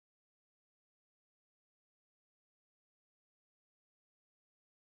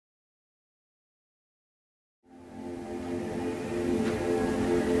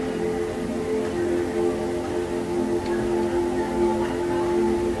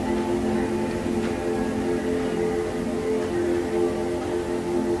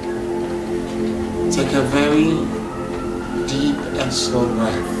Take a very deep and slow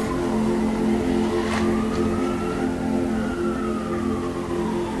breath.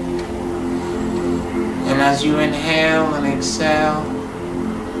 And as you inhale and exhale,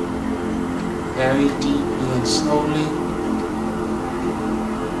 very deeply and slowly,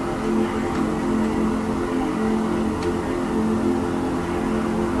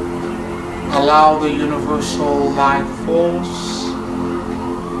 allow the universal life force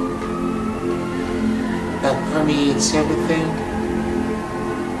that permeates everything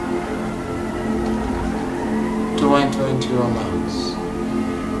to enter into your lungs.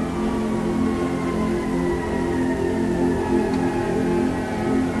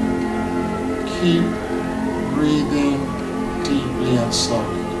 Keep breathing deeply and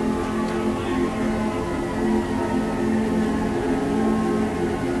slowly.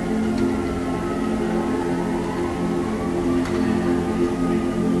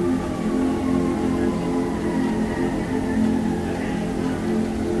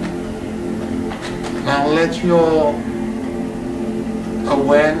 Now let your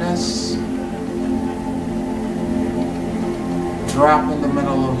awareness drop in the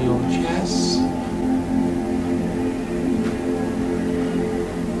middle of your chest.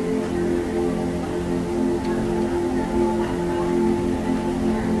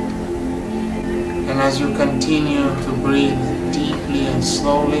 And as you continue to breathe deeply and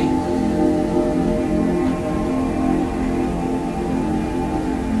slowly,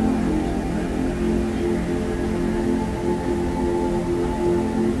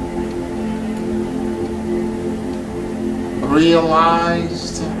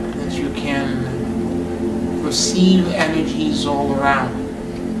 realize that you can perceive energies all around.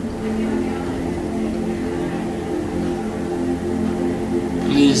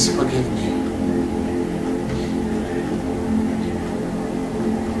 Please forgive me.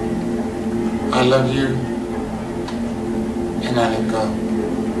 I love you, and I let go.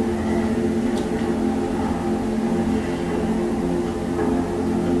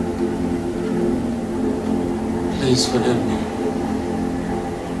 Please forgive me.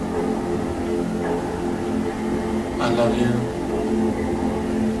 I love you,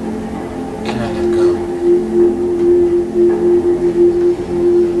 and I let go.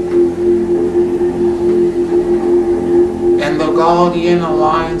 And the guardian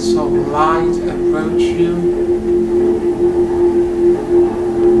alliance of light approach you,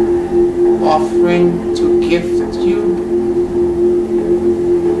 offering to gift you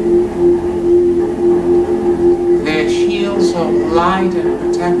their shields of light and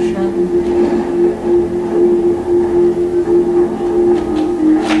protection,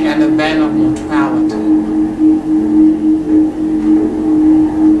 and a band of neutrality.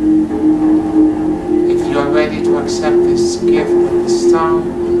 If you are ready to accept this gift at this time,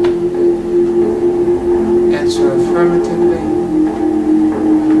 answer affirmatively,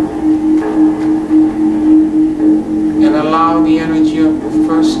 and allow the energy of the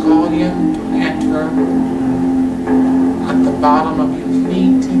first guardian to enter at the bottom of your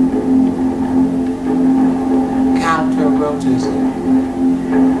feet, counter-rotating,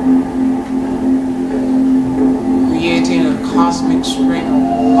 creating a cosmic spring of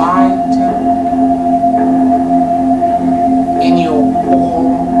light in your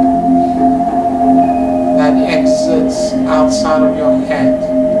core that exits outside of your head,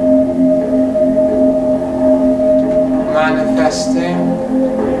 manifesting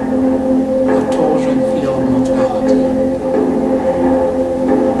a torsion field of neutrality.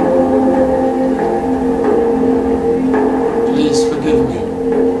 Please forgive me.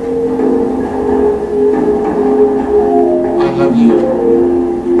 I love you,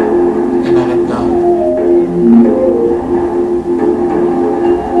 and I let go.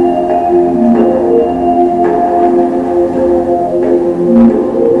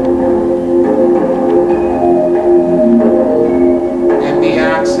 And the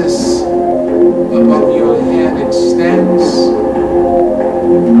axis above your head extends,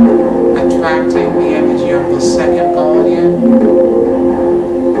 attracting the energy of the second guardian,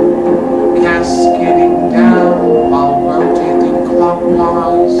 cascading down while rotating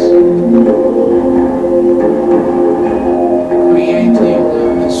clockwise, creating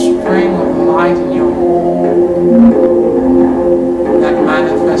a spring of light in your home that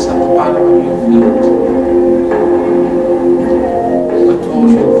manifests at the bottom of your feet, a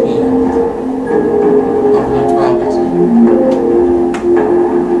torsion field of neutrality.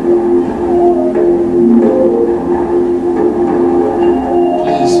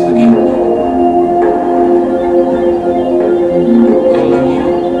 Please forgive me. I love you,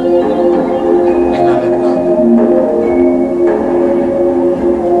 and I let go.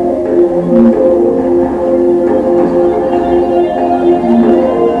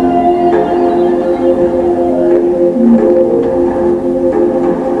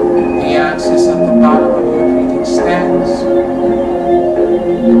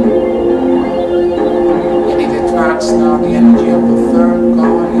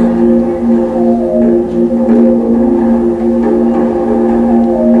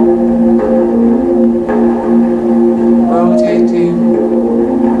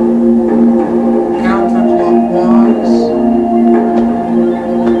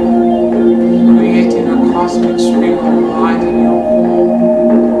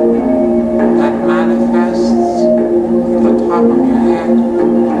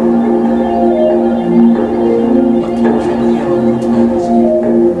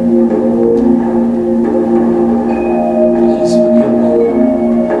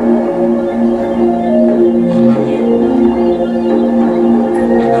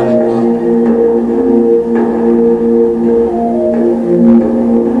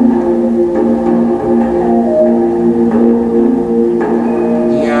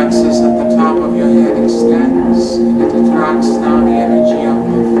 extends and it attracts now the energy of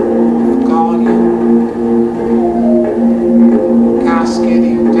the guardian,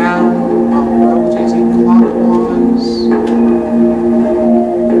 cascading down while rotating clockwise,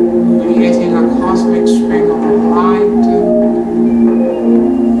 creating a cosmic string of light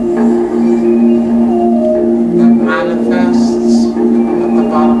that manifests at the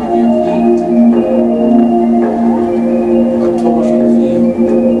bottom of your feet, a torsion field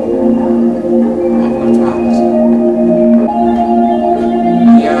of neutrality.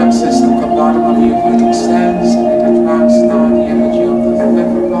 The axis at the bottom of your feet extends and it attracts now the energy of the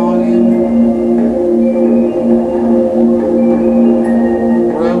fifth guardian,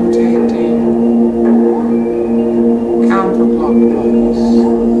 rotating counterclockwise,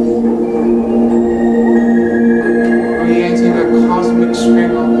 creating a cosmic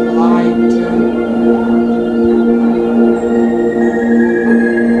string of light in your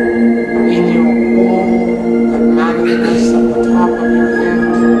wall that manifests at the top of your head,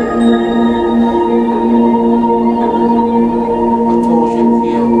 a torsion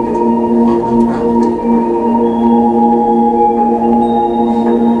field of neutrality.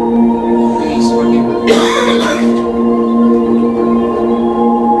 Please forgive me.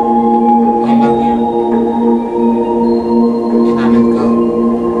 I love you and I let go.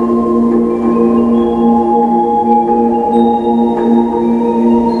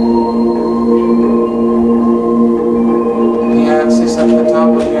 The axis at the top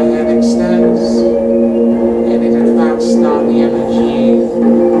of your head extends and it attracts now the energy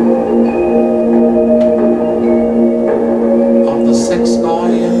of the sixth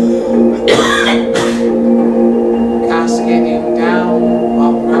guardian, cascading down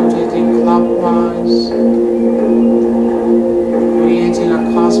while rotating clockwise, creating a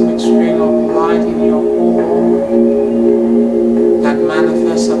cosmic string of light in your wall that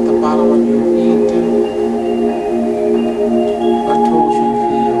manifests at the bottom of your feet, a torsion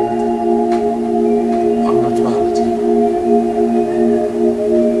field of neutrality.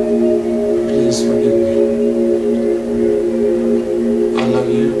 Please forgive me. I love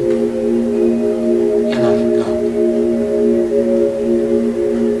you and I let go.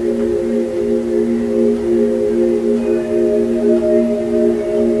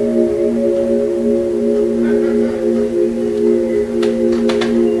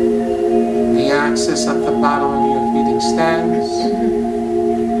 The axis at the bottom of your feet extends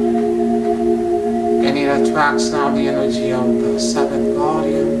and it attracts now the energy of the seventh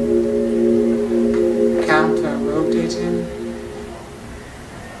guardian, counter-rotating,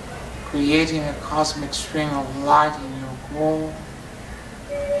 creating a cosmic string of light in your wall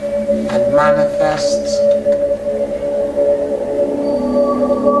that manifests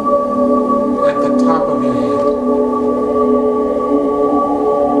at the top of your head,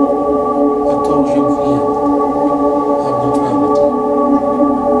 a torsion field of neutrality.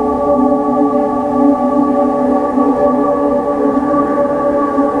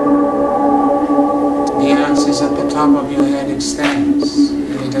 The axis at the top of your head extends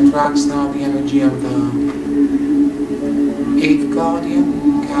and it attracts now the energy of the eighth guardian,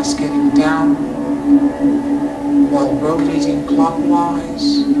 cascading down while rotating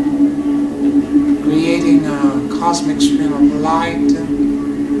clockwise, creating a cosmic string of light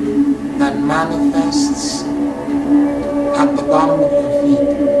that manifests at the bottom of your feet,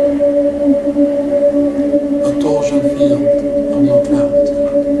 a torsion field of neutrality.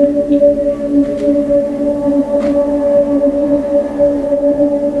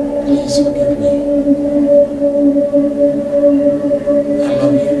 Please forgive me. I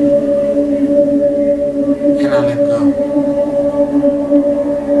love you and I let go.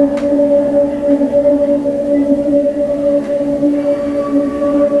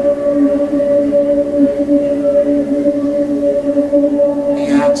 The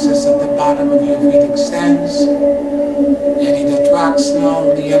axis at the bottom of your feet extends and it attracts now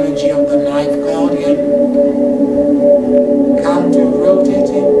the energy of the ninth guardian,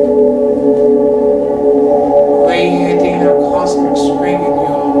 counter-rotating, creating a cosmic string in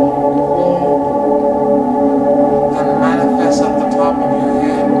your wall that manifests at the top of your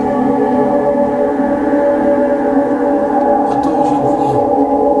head, a torsion field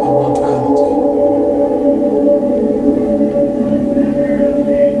of neutrality.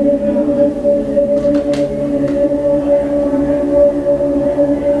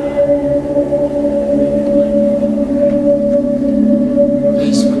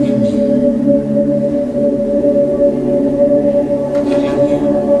 Please forgive me. I love you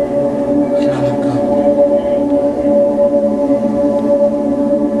and I let go.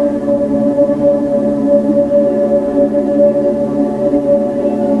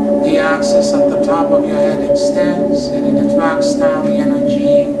 The axis at the top top of your head extends and it attracts now the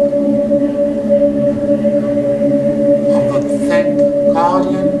energy of the thick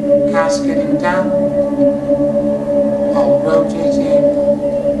guardian cascading down while rotating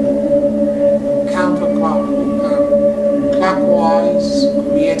clockwise,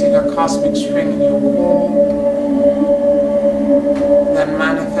 creating a cosmic string in your core, then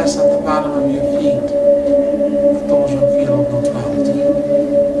manifests at the bottom of your feet the torsion field of neutrality.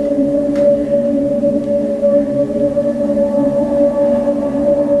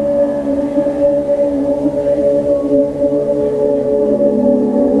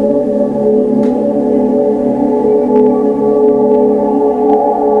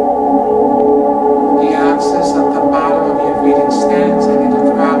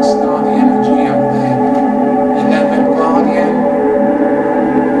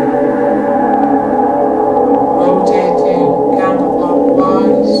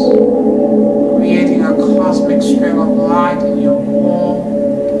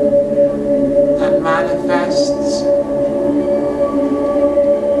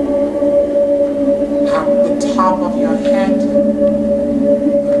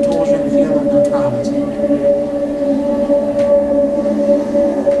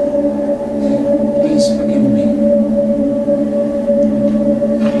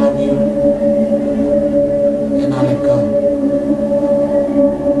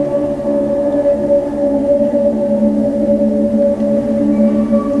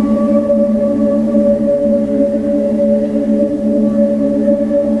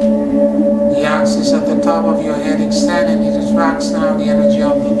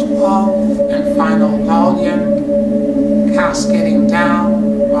 Cascading down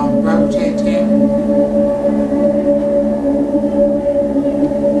while rotating,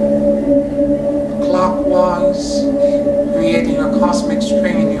 clockwise, creating a cosmic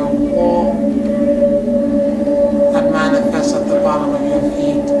string in your core that manifests at the bottom of your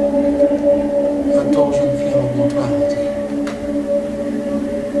feet, a torsion field of neutrality.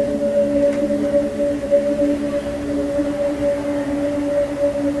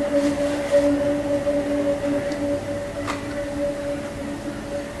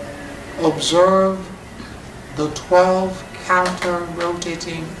 Observe the 12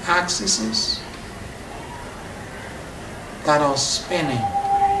 counter-rotating axes that are spinning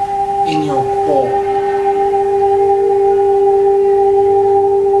in your core.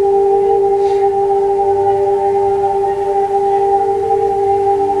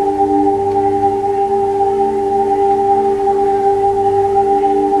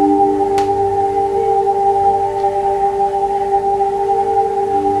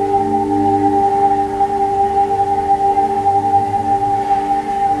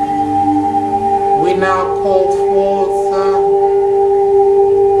 Now call forth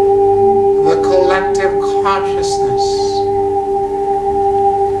the collective consciousness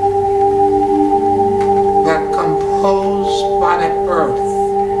that compose planet Earth,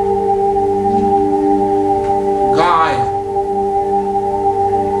 Gaia,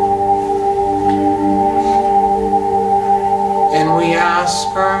 and we ask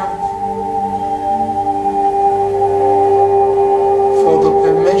her for the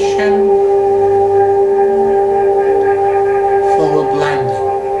permission for blending.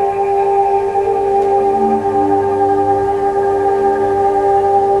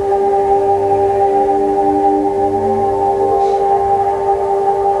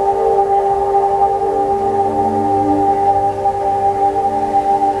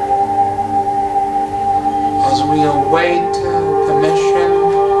 As we await permission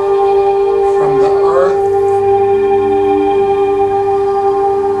from the earth,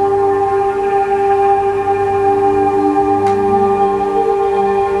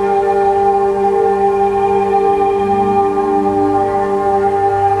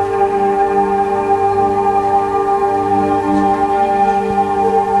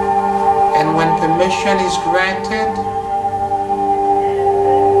 permission is granted,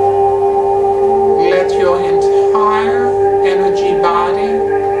 let your entire energy body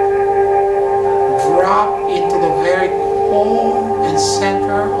drop into the very core and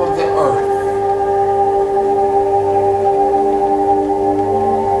center of the earth.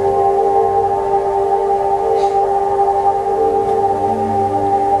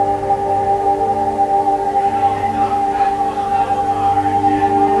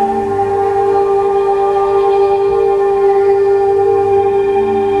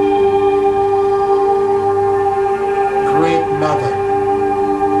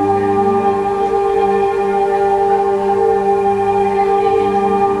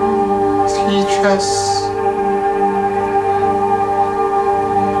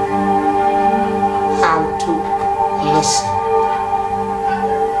 listen.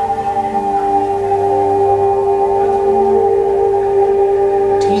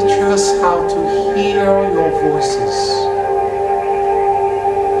 Teach us how to hear your voices,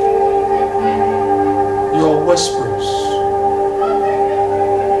 your whispers,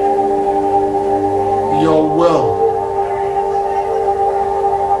 your will.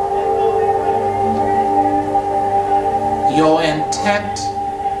 Your intent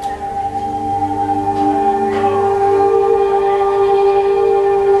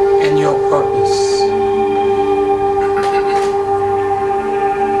and your purpose.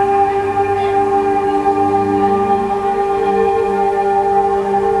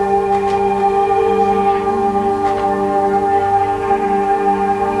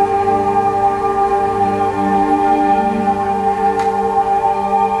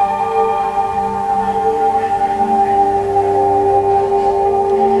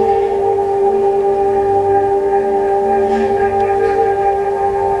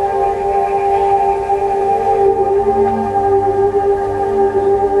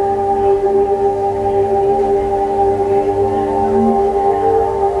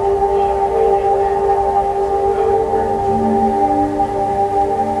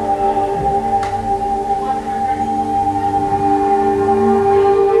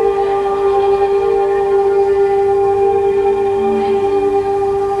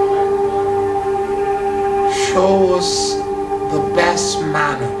 Show us the best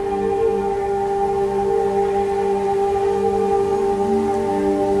manner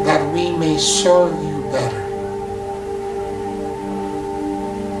that we may serve you better.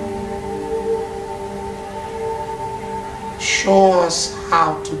 Show us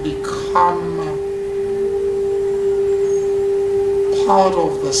how to become part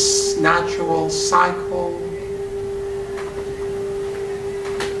of this natural cycle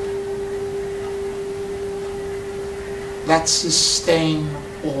that sustain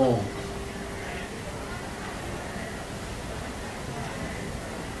all.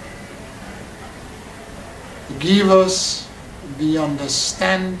 Give us the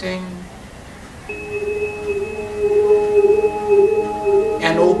understanding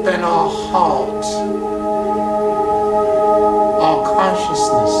and open our heart, our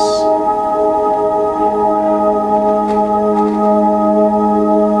consciousness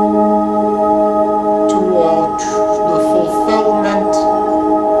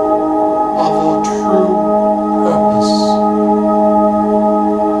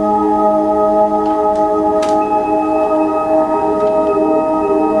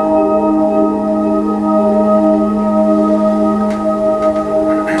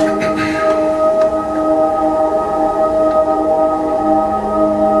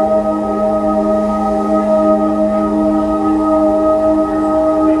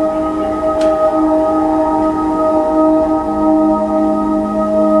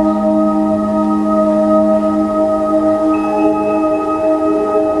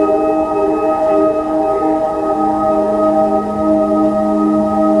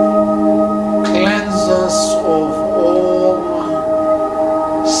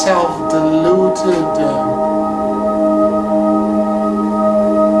self-deluded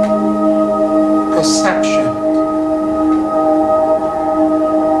perception.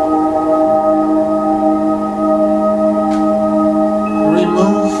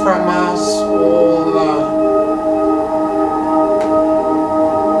 Remove from us all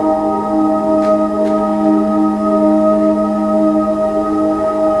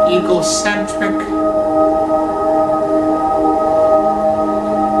egocentric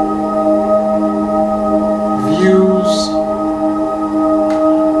views,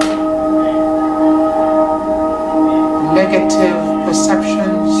 negative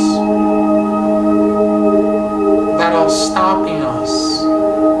perceptions that are stopping us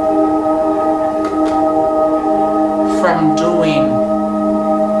from doing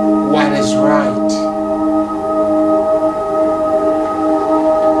what is right.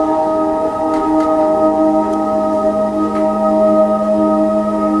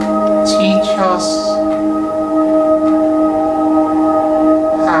 Teach us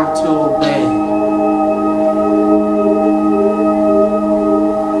how to obey,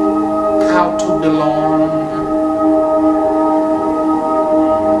 how to belong,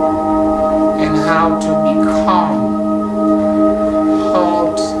 and how to become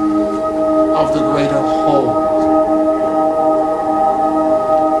part of the greater whole.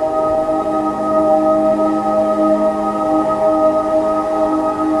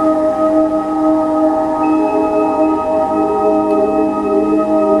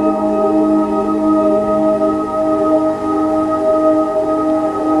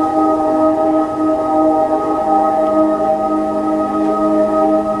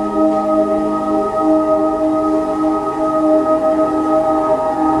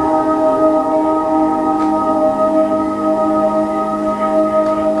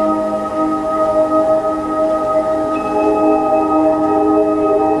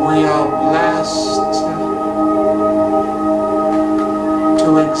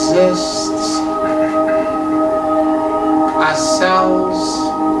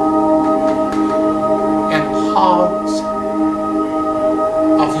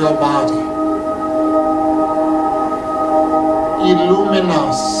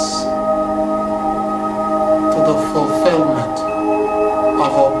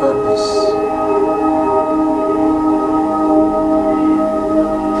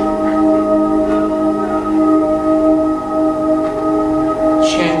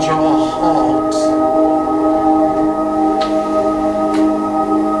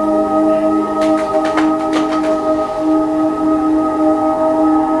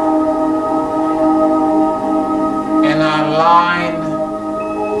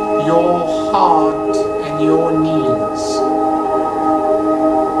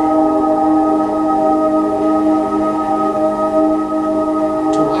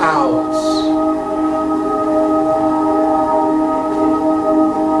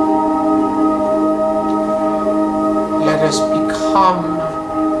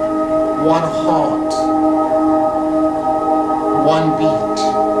 one heart, one beat,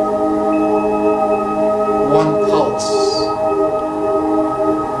 one pulse.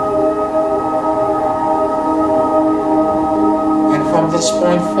 And from this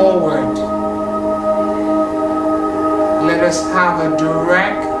point forward, let us have a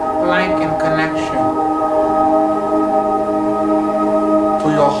direct link and connection to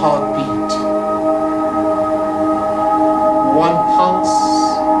your heartbeat. One pulse,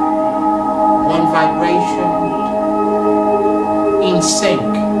 one vibration, in sync,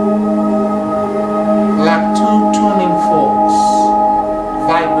 like two tuning forks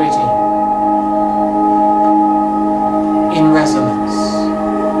vibrating in resonance.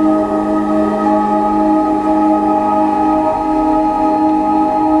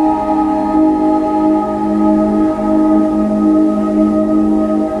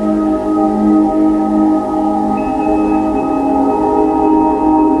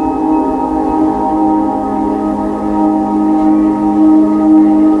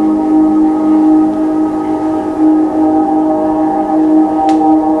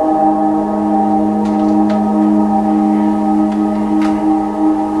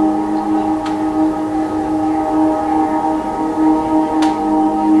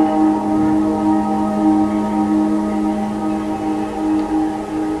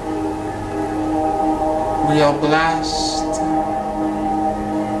 We are blessed.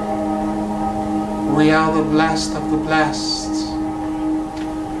 We are the blessed of the blessed,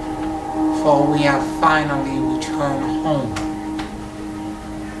 for we have finally returned home.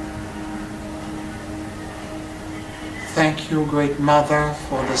 Thank you, Great Mother,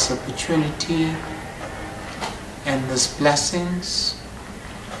 for this opportunity and these blessings.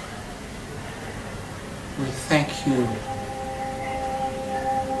 We thank you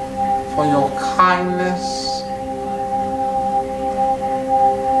for your kindness,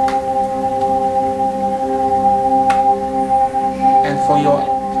 and for your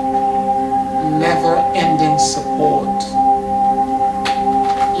never-ending support,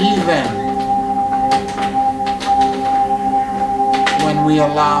 even when we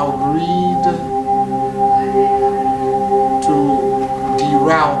allow greed to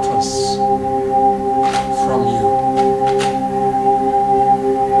deroute us from you.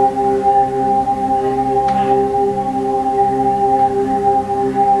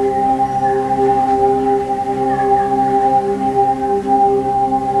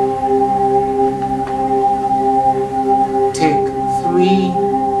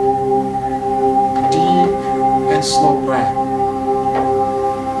 Slow breath.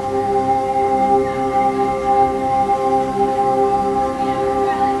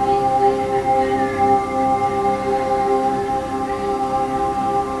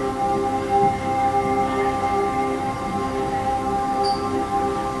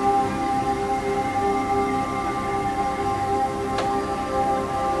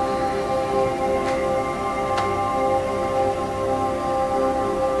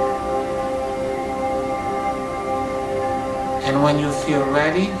 And when you feel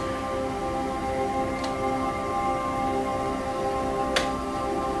ready,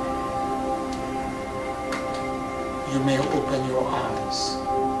 you may open your eyes.